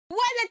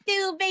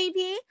Hello,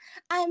 baby.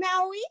 I'm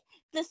Aoi.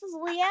 This is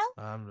Leo.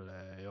 I'm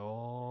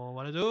Leo.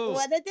 What to do?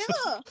 What to do?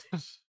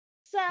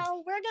 So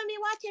we're gonna be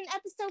watching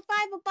episode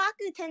 5 of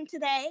Bakuten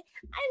today.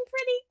 I'm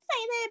pretty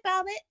excited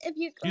about it. If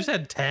you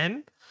said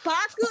 10?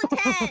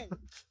 Bakuten.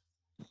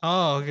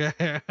 Oh,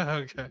 okay.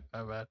 Okay,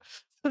 my bad.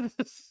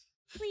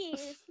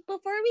 Please,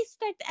 before we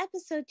start the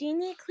episode, do you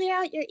need to clear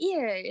out your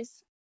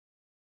ears?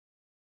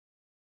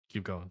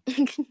 Keep going.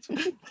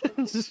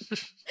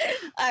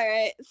 All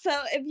right. So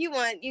if you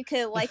want, you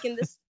could like and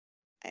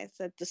I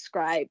said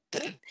describe.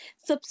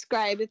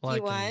 Subscribe if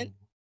you want.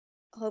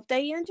 Hope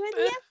that you enjoyed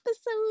the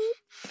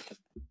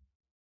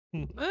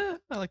episode.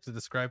 I like to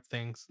describe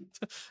things.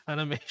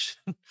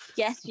 Animation.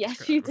 Yes,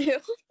 you do.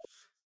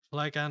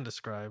 Like and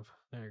describe.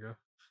 There you go.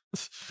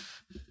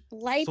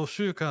 Like so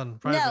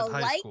Shukan, private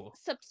high school.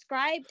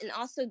 Subscribe, and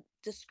also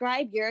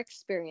describe your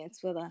experience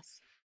with us.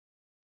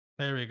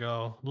 There we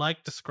go.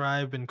 Like,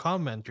 describe, and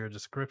comment your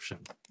description.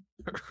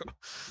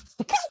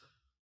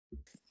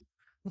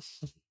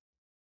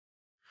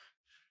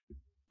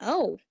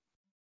 Oh.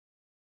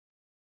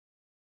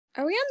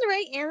 Are we on the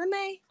right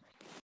anime?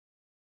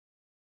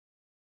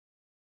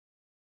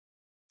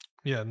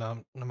 Yeah,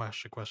 no, I'm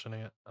actually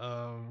questioning it.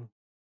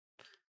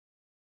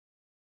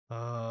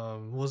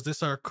 Was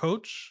this our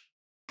coach?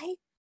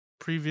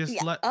 Previous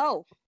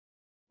Oh.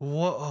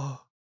 What?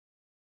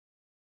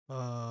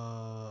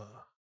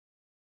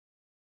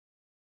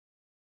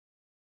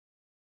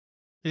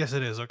 Yes,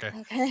 it is. Okay.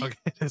 Okay,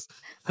 it is.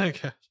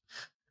 Okay.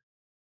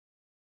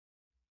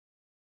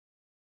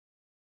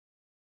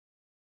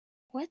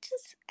 What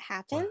just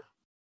happened?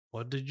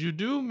 What did you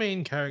do,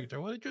 main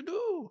character? What did you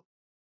do?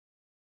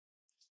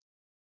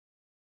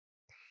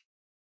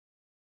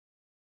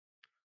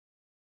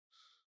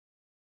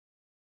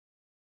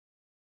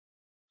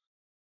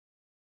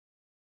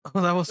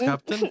 Oh, that was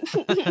Captain?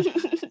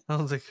 I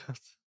was like,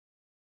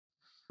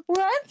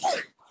 what?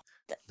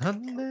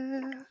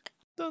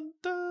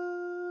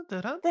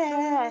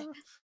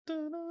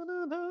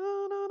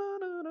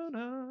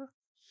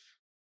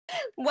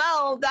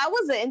 Well, that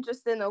was an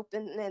interesting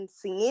opening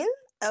scene.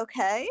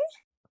 Okay.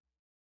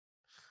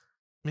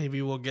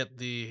 Maybe we'll get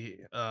the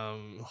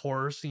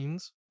horror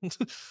scenes.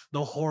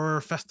 The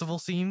horror festival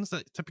scenes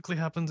that typically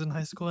happens in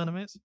high school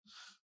animes.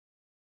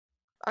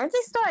 Aren't they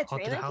still at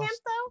training camp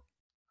though?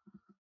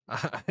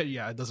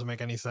 Yeah, it doesn't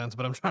make any sense,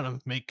 but I'm trying to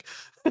make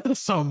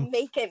some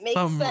make it make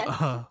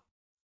sense.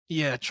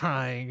 Yeah,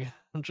 trying.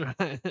 I'm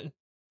trying.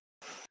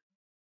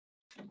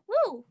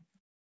 Woo!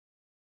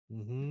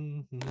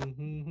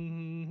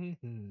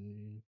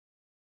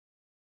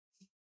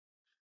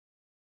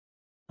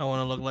 I want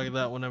to look like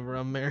that whenever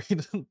I'm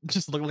married.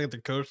 Just look like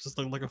the coach. Just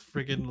look like a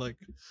freaking like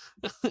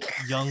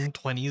young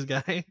 20s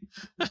guy.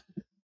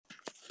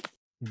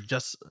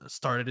 Just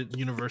started at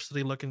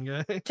university looking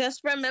guy.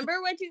 Just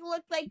remember what you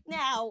look like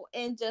now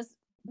and just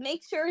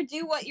make sure to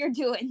do what you're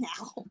doing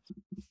now.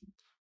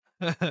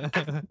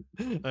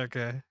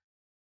 Okay.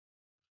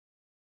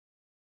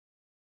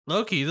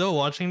 Loki, though,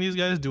 watching these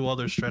guys do all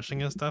their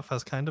stretching and stuff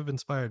has kind of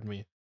inspired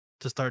me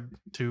to start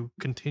to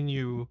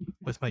continue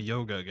with my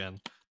yoga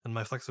again. And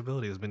my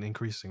flexibility has been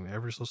increasing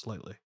ever so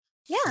slightly.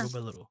 Yeah. Little by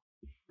little.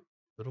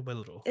 Little by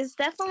little. It's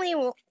definitely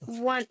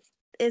what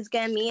is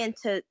getting me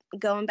into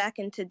going back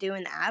into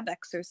doing ab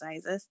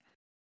exercises.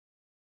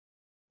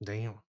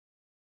 Damn.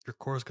 Your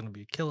core is going to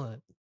be killing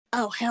it.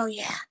 Oh, hell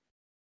yeah.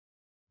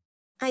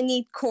 I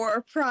need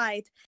core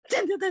pride.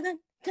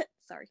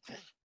 Sorry.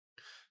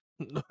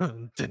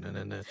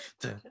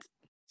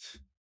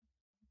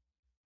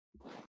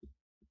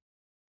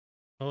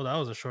 Oh, that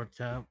was a short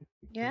cap.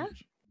 Yeah.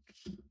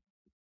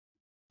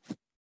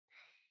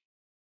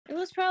 It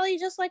was probably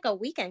just like a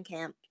weekend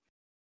camp.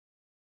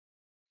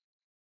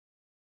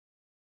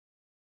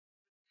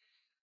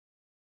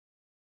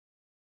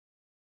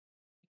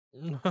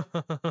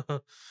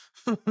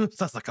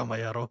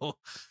 Sasakamayaro.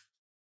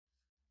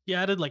 He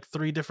added like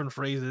 3 different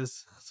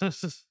phrases.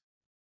 Is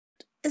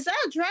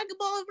that a Dragon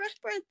Ball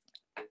reference?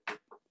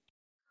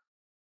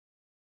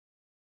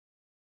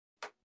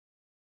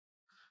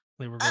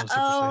 They were going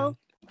Super Saiyan.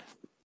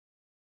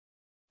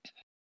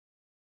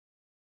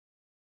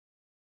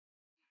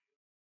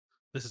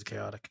 This is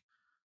chaotic.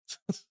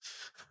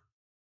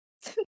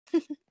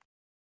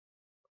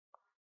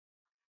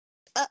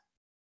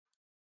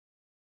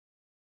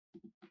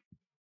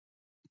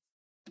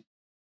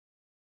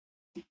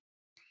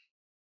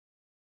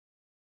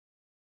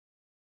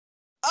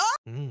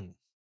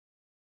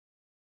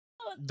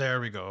 There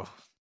we go.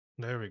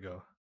 There we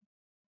go.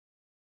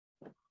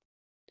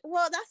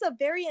 Well, that's a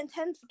very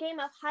intense game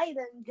of hide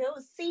and go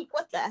seek.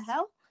 What the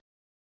hell?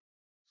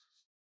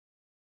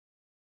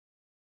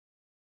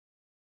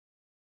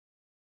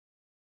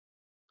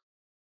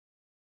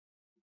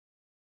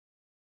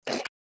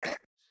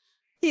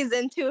 He's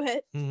into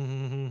it.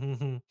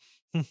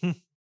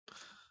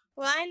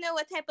 Well, I know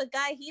what type of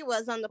guy he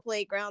was on the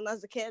playground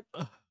as a kid.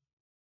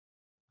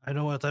 I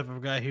know what type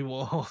of guy he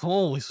was.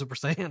 Holy Super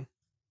Saiyan.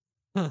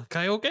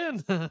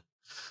 Kaioken.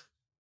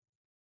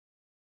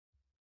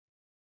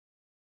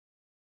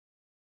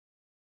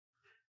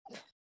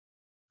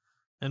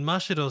 And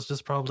Mashiro's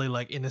just probably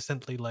like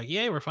innocently like,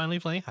 "Yay, we're finally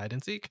playing hide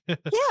and seek."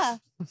 Yeah,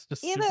 It's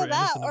just super either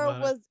that innocent or about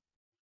it. was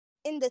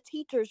in the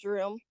teacher's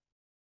room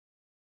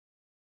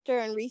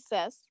during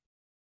recess.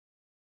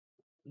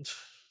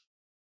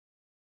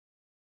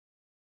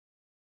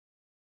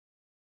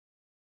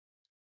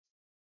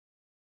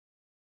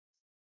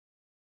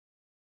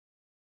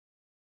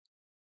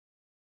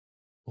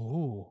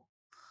 Oh,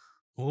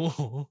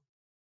 oh,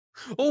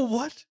 oh!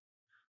 What?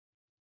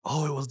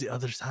 Oh, it was the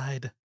other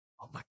side.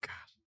 Oh my god,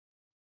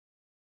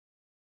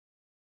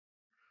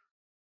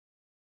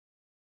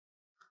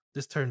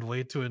 this turned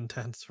way too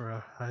intense for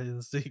a hide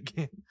and seek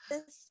game.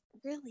 This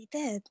really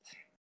did.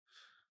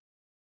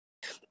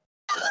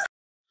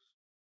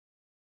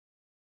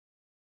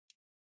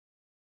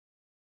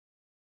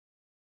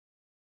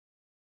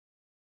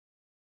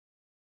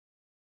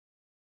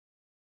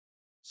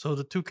 So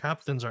the two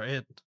captains are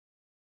it.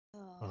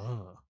 Oh.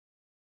 Oh.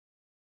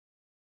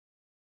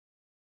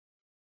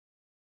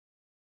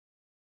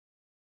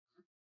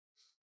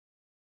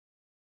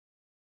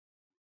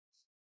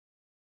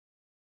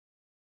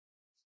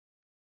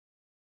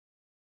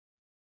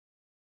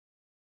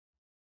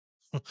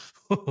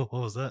 What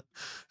was that?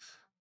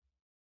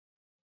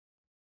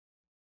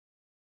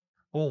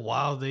 Oh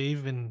wow, they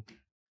even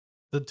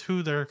the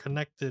two that are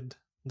connected,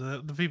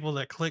 the people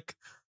that click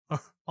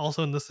are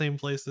also in the same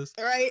places.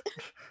 Right.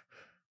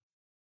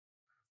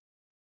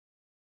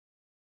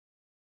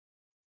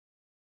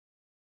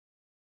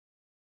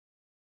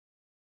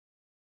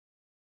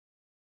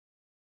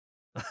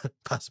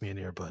 Pass me an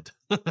earbud.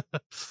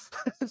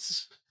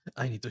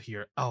 I need to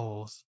hear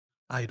owls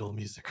idol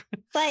music.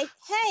 It's like,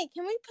 hey,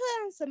 can we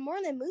put on some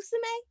Morning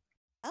Musume?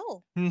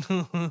 Oh,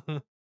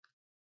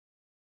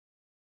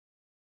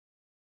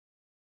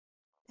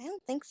 I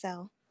don't think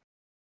so.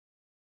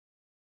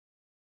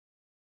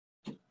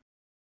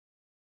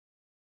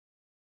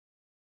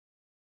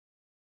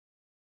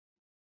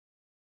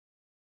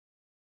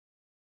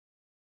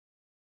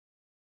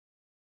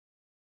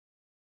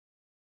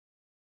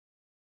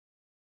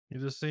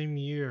 You're the same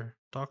year.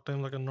 Talk to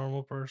him like a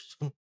normal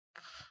person.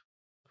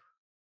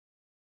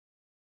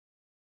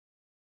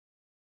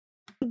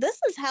 This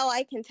is how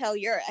I can tell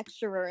you're an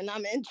extrovert and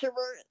I'm an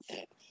introvert.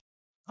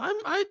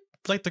 I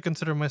like to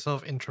consider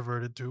myself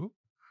introverted too.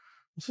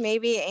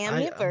 Maybe But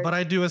ambivert.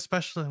 I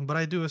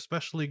do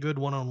especially good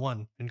one on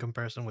one in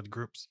comparison with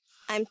groups.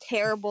 I'm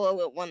terrible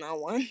with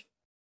one-on-one.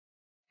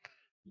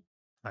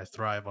 I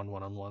thrive on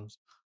one on ones,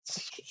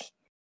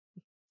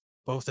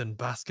 both in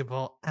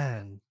basketball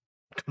and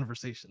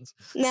conversations.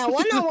 Now,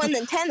 one-on-one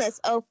in tennis.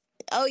 Oh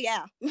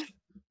yeah.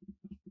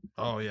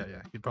 Oh yeah,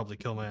 yeah. You'd probably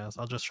kill my ass.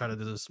 I'll just try to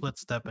do the split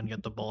step and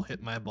get the ball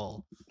hit my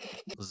ball.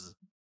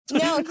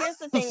 No, here's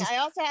the thing. I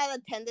also have a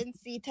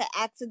tendency to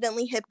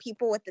accidentally hit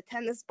people with the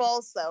tennis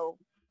ball, so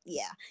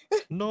yeah.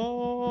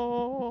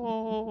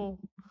 No.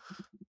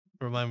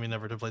 Remind me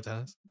never to play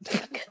tennis.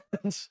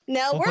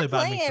 No, We'll we're play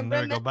playing. badminton.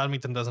 There we go.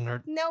 Badminton doesn't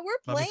hurt. No, we're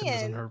Badminton doesn't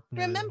playing. hurt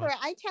nearly as Remember, much.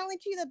 I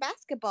challenged you to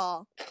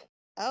basketball.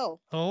 Oh.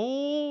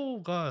 Oh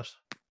gosh.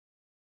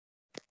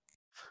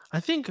 I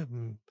think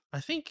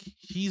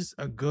he's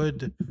a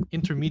good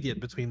intermediate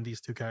between these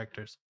two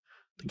characters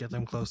to get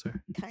them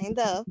closer. Kind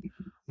of.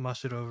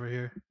 Mush it over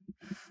here.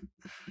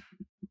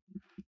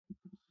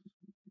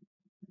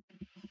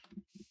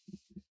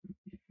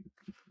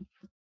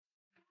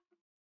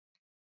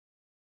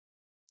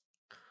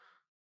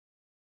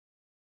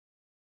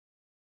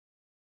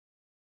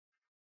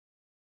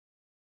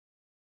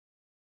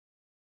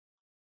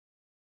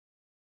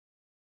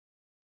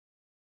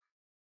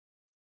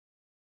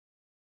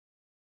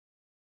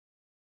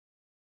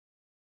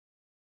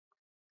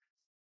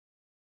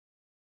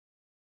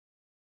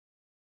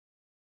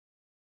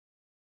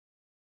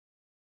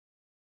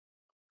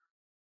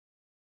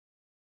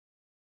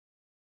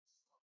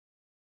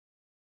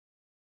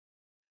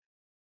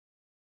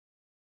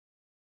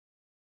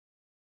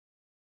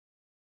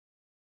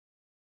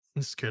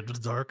 I'm scared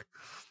of the dark.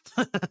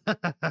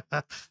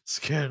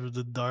 Scared of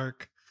the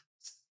dark.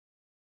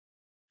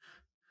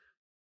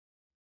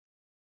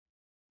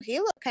 He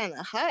looked kind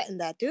of hot in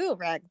that do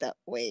rag. That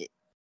wait,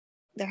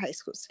 they're high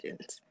school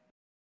students.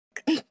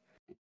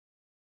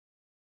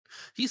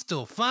 He's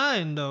still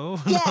fine though.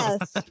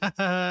 Yes,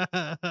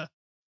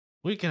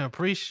 We can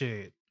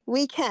appreciate.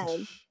 we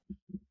can.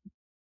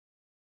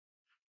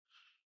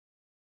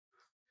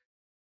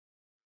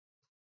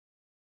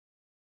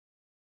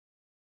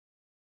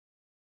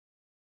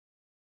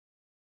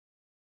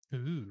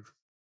 Ooh.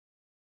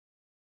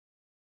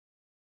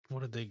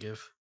 What did they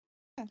give?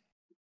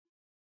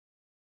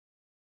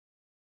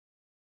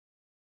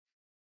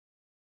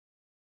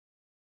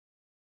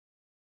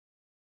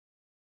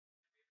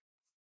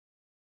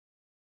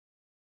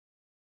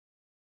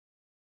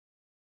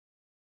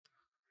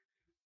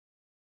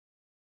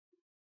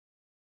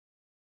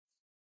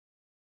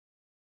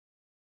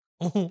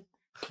 Oh,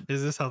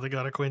 is this how they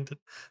got acquainted?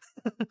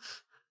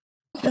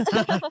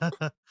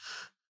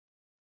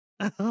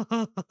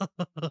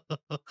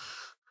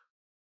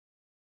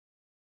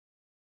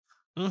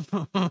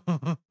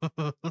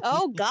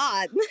 Oh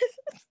God.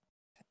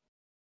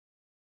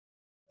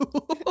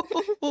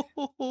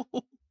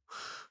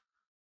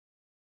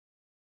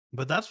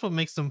 But that's what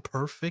makes them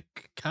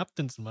perfect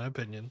captains, in my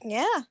opinion.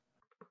 Yeah.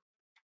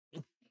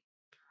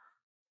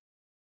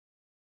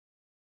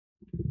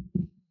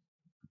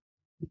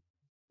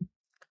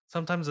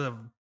 Sometimes the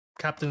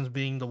captains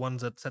being the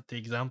ones that set the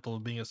example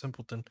of being a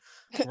simpleton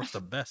works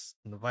the best,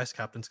 and the vice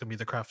captains can be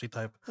the crafty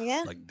type,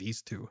 Yeah. like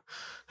these two.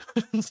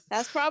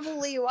 That's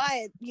probably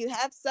why you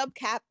have sub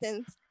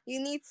captains. You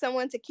need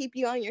someone to keep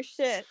you on your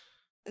shit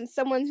and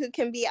someone who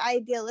can be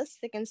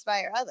idealistic,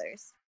 inspire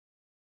others.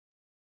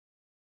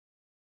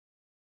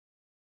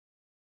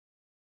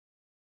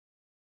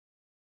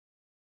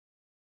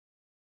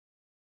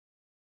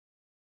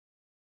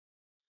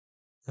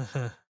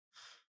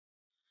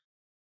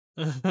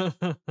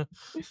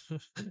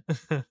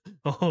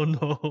 Oh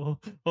no!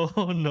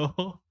 Oh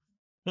no!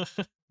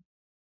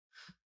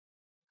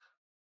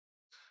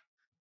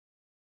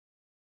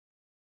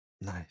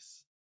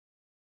 Nice.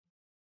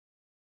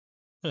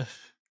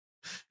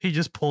 He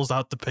just pulls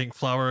out the pink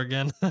flower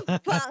again.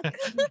 Fuck.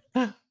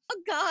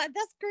 Oh god,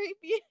 that's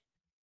creepy.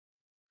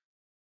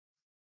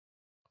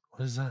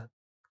 What is that?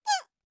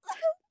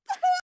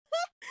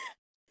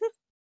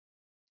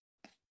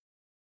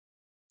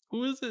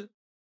 Who is it?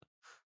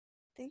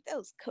 I think that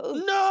was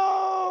Coach.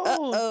 No!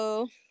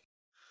 Uh-oh.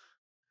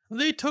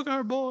 They took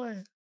our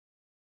boy.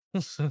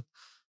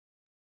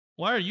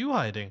 Why are you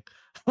hiding?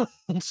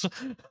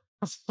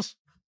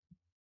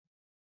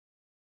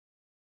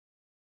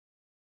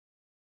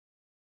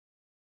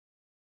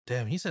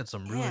 Damn, he said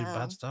some really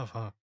bad Damn. stuff,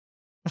 huh?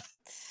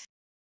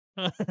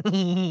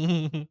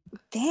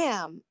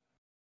 Damn.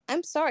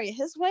 I'm sorry,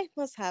 his wife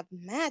must have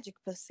magic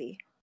pussy.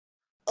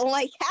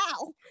 Like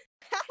how?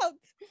 How?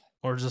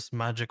 Or just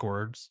magic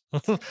words.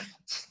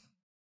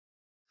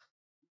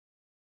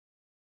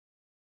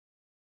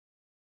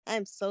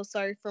 I'm so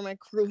sorry for my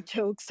cruel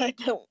jokes. I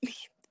don't mean.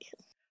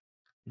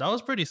 That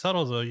was pretty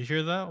subtle, though. You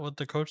hear that? What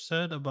the coach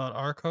said about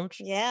our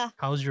coach? Yeah.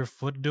 How's your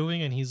foot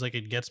doing? And he's like,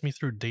 it gets me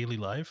through daily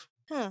life.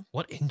 Huh.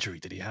 What injury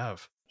did he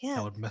have that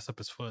Yeah. would mess up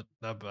his foot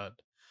that bad?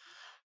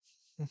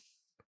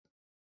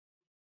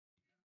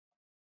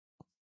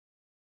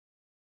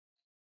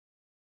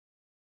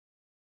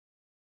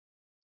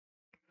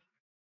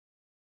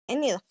 I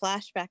need a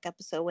flashback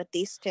episode with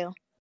these two.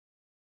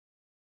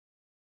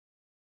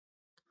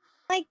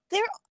 Like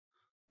they're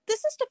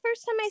this is the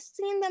first time I've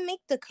seen them make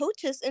the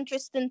coaches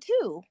interesting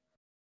too.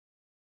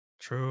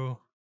 True.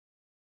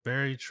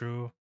 Very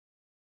true.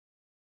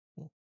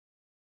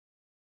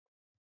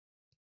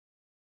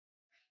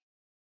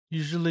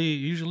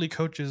 Usually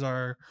coaches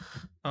are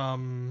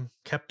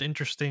kept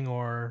interesting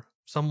or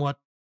somewhat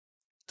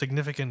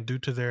significant due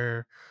to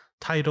their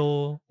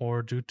title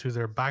or due to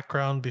their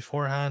background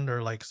beforehand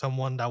or like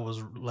someone that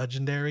was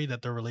legendary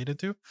that they're related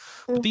to.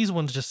 But Mm. these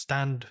ones just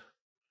stand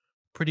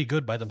pretty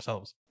good by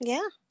themselves,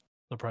 Yeah.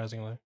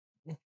 surprisingly.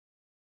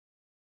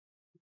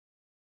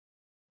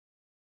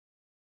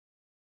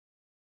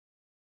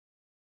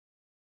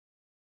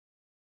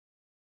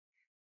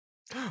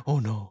 Oh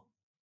no.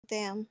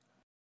 Damn.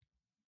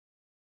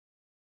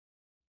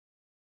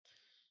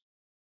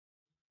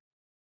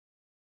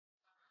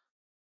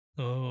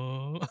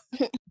 Oh.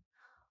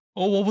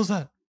 Oh, what was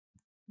that?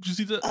 Did you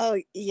see that?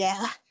 Oh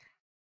yeah.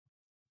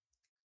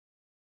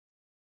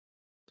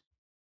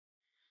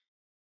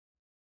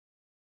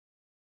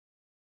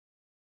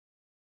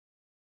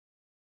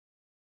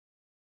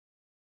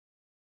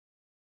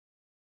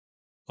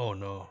 Oh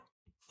no.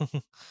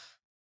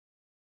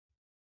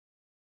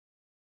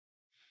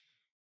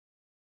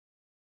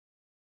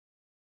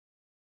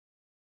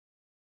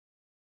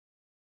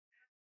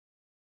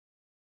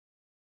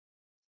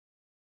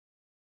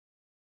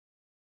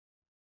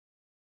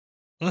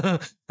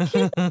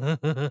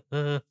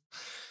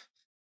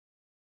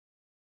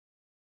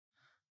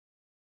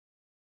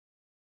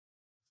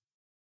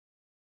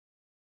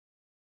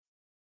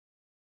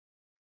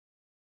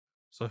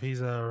 So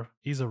he's a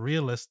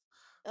realist,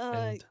 Uh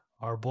and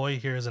our boy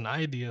here is an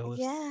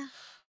idealist. yeah.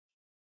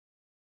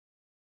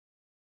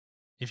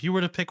 If you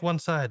were to pick one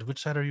side,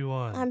 which side are you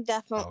on?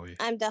 Howie,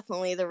 I'm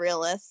definitely the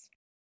realist.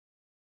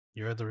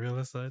 you're at the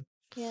realist side.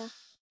 Yeah.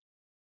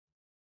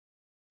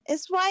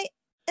 It's why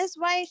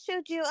I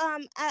showed you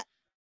at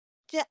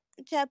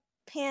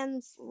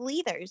Japan's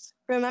leaders,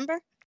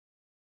 remember?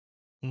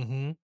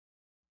 Mm-hmm.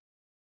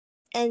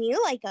 And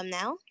you like them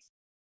now.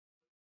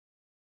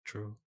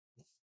 True.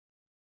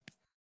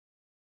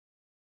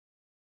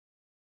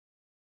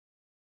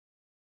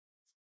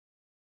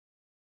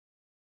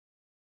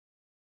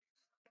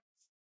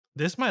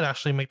 This might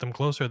actually make them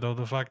closer, though.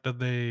 The fact that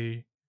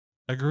they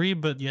agree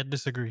but yet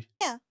disagree.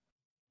 Yeah.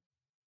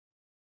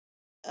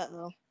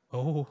 Uh-oh.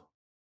 Oh.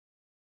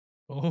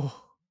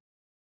 Oh.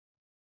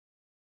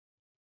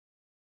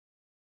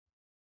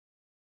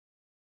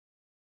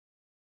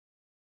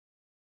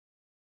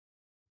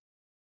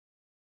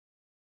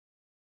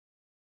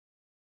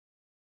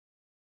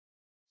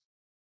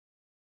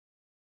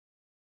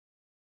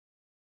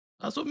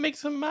 That's what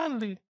makes him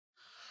manly.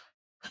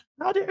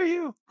 How dare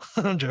you?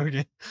 I'm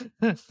joking.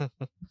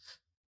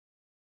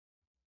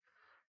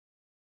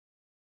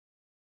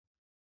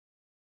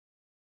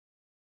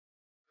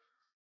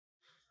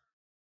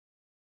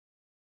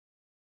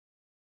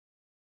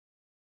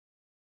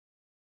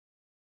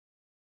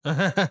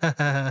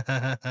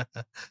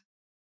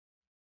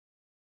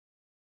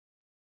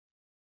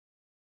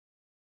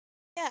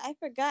 Yeah, I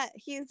forgot.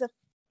 He's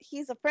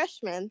a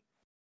freshman.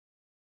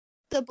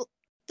 The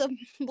the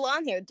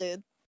blonde hair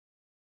dude.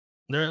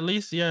 They're at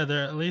least, yeah,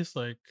 they're at least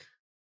like,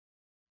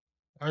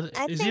 I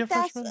is he a think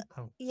that's freshman?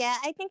 Oh. yeah,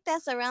 I think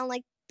that's around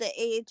like the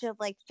age of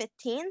like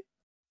 15,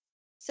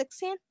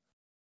 16.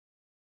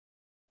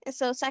 And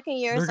so second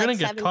year They're is like gonna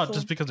get caught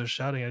just 17. because they're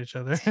shouting at each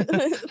other.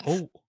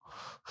 Oh.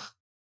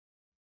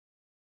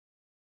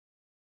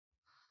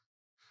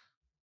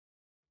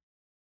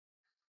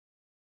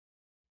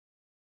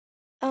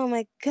 Oh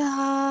my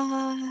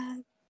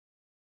god.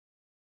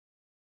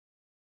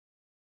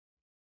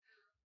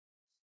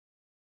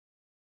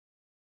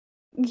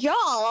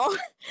 Y'all.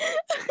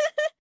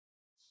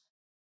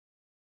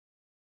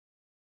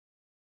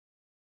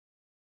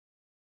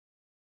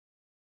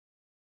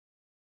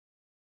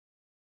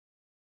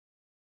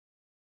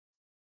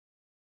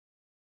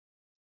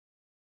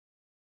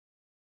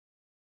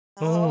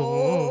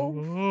 Oh.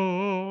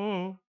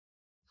 Oh.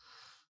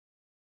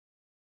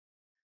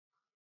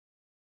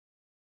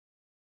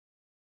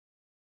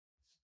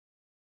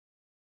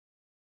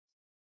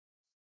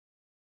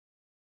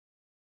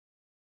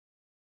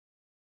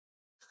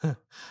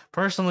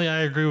 Personally, I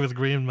agree with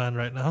Green Man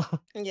right now.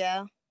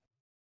 Yeah.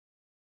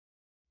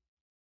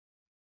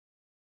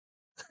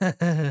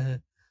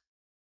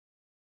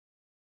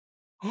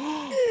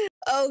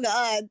 Oh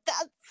god.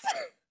 That's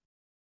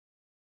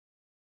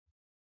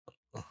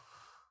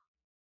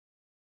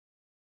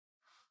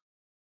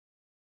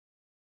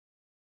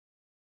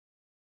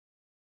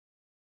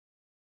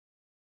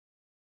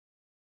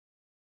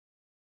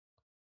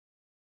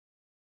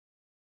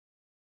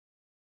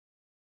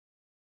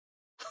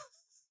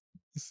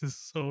This is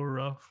so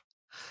rough.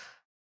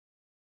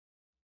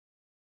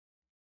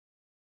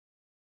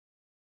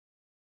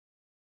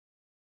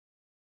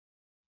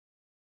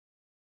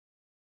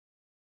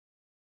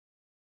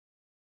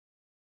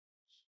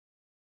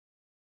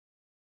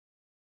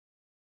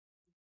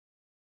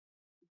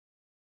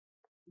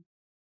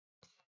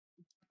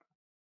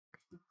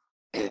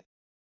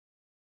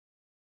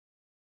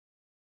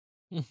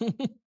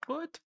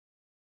 What?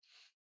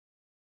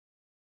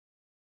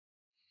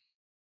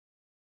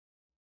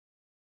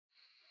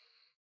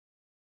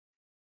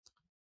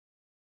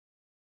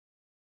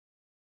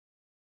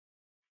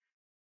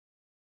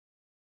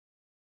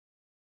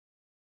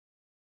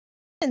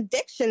 in Did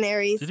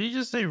dictionaries. he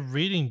just say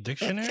reading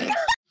dictionaries?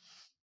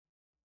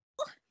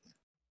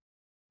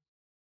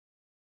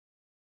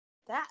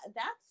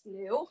 That's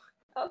new.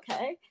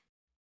 Okay.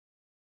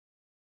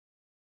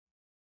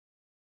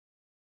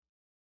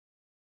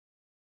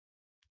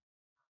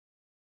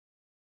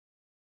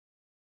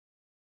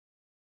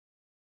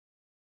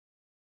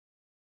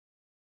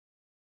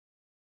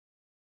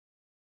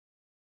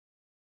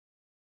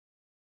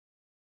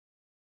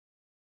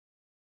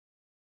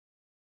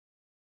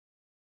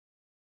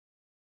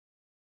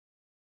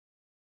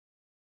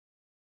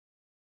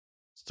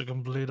 It's the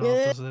complete Uh,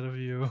 opposite of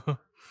you.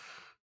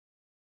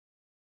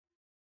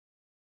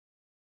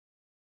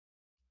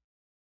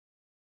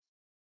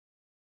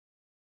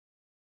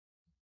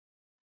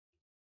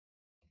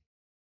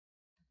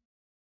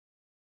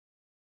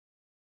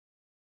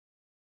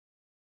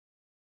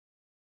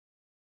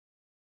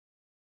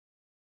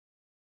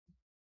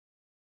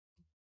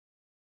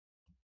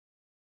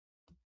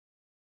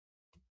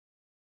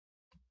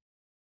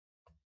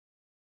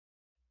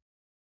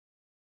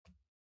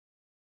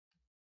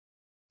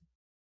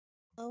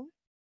 oh.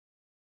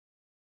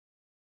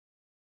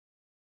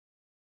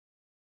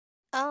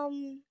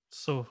 Um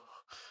So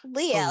so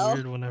Leo.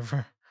 weird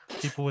whenever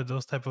people with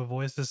those type of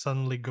voices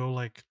suddenly go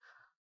like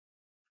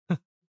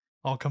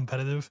all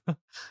competitive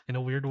in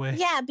a weird way.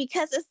 Yeah,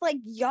 because it's like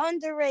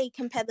yandere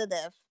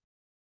competitive.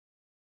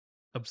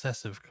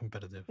 Obsessive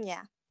competitive.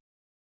 Yeah.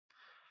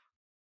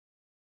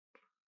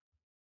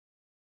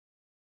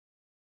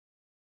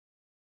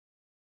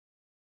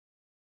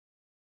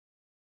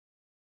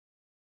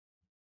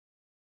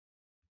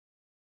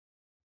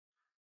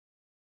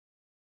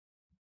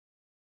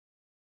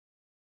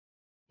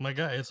 My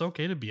guy, it's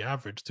okay to be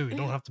average too. You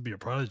don't have to be a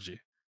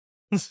prodigy.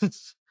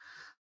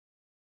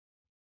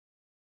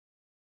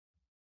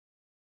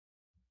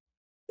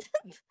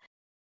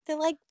 They're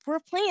like, we're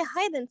playing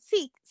hide and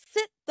seek.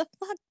 Sit the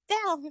fuck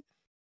down.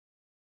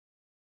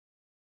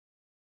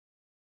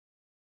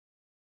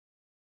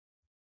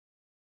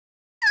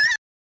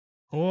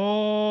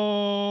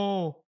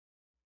 Oh.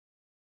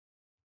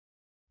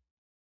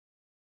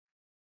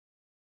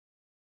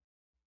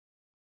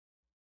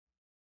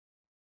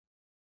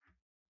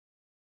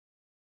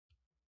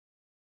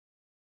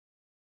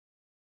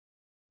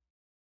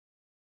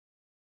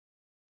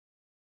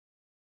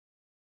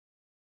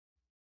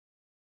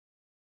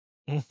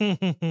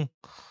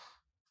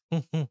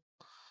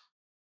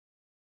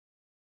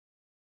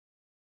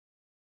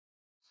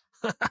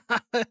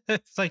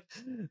 It's like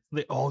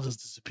they all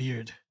just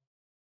disappeared.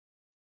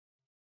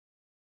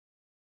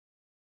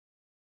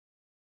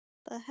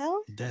 The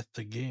hell? Death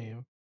the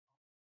game.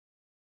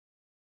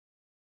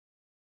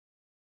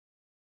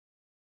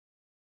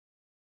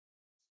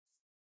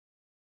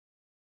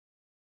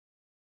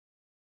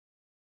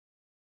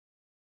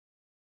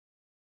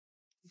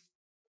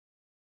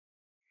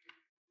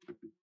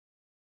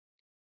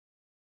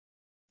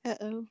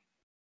 Uh-oh.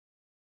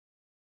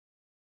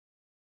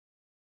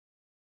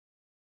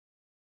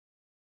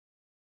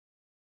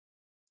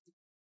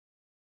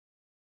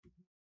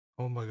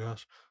 Oh my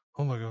gosh.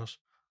 Oh my gosh.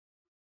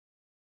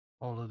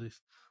 All of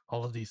these.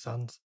 All of these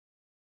sons.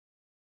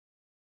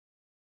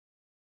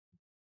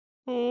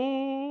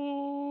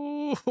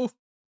 Oh.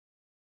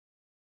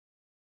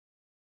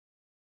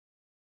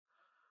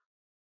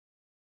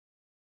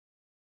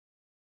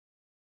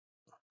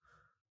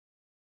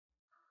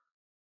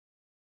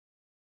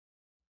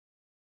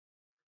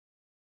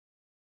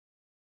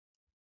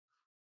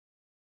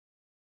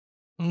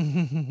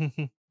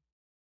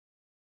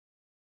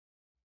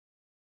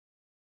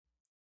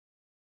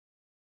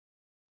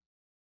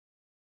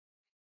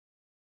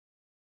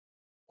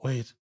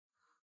 Wait.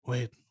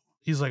 Wait.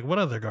 He's like, what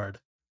other guard?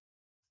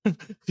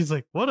 He's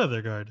like, what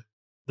other guard?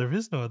 There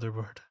is no other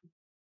guard.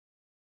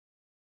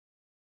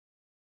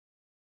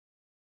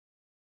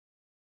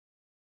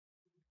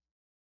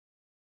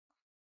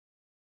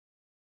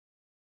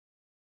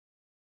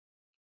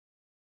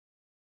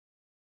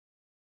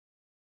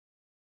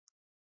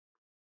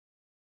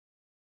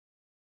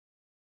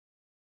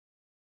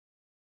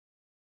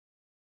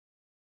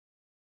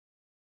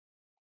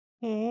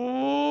 Oh.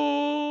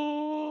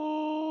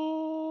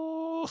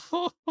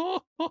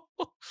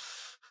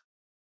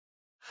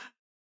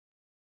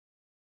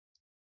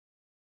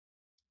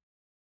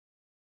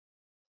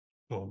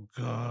 Oh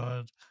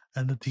god.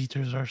 And the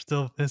teachers are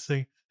still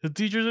missing. The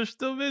teachers are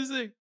still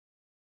missing.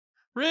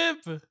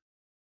 Rip.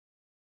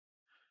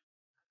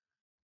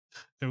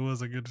 It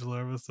was a good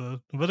filler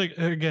episode. But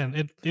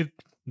again, it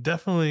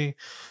definitely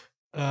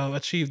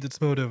achieved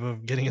its motive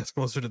of getting us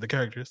closer to the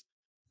characters.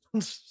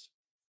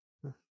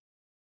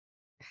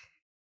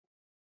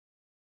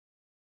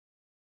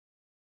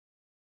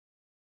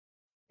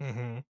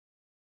 Hmm.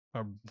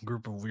 A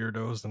group of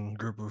weirdos and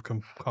group of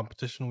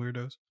competition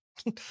weirdos.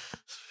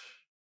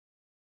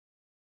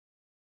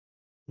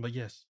 But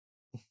yes.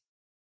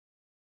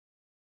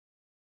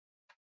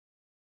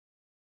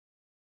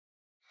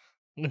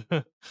 They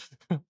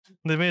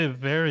made it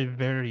very,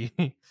 very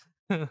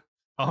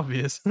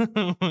obvious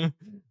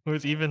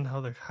with even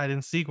how the hide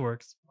and seek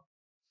works.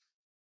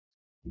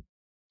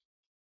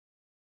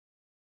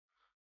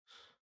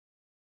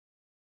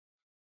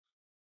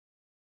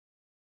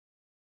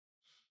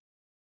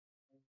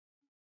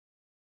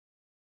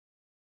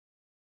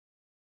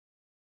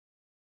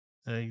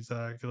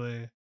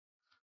 Exactly.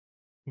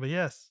 But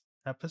yes,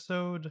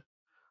 episode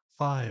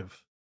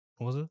 5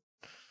 was it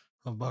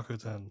of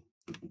Bakuten.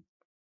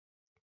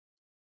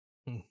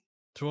 Mm.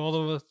 To all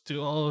of us,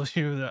 to all of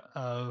you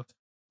that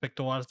picked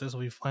to watch this,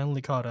 we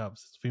finally caught up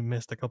since we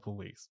missed a couple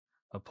weeks.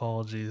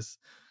 Apologies,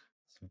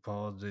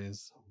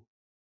 apologies,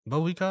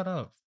 but we caught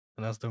up,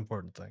 and that's the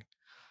important thing.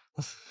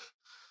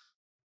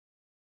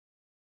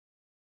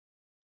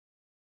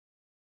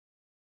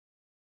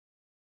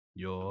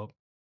 Yup.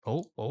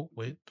 Oh,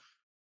 wait.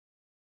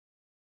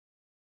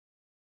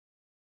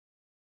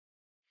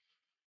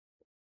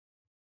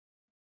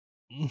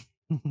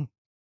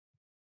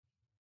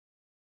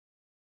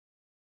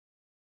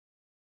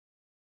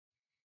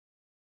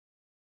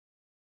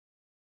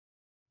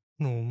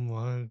 Oh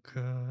my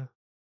god.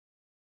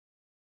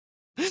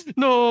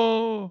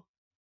 No,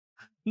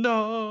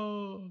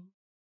 no.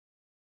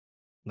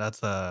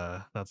 That's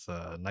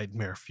a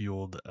nightmare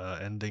fueled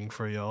ending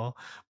for y'all.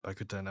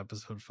 Bakuten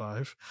episode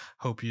 5.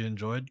 Hope you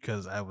enjoyed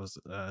because I was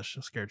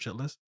scared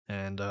shitless.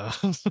 And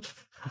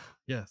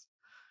yes,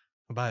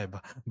 bye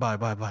bye bye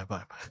bye bye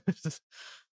bye bye.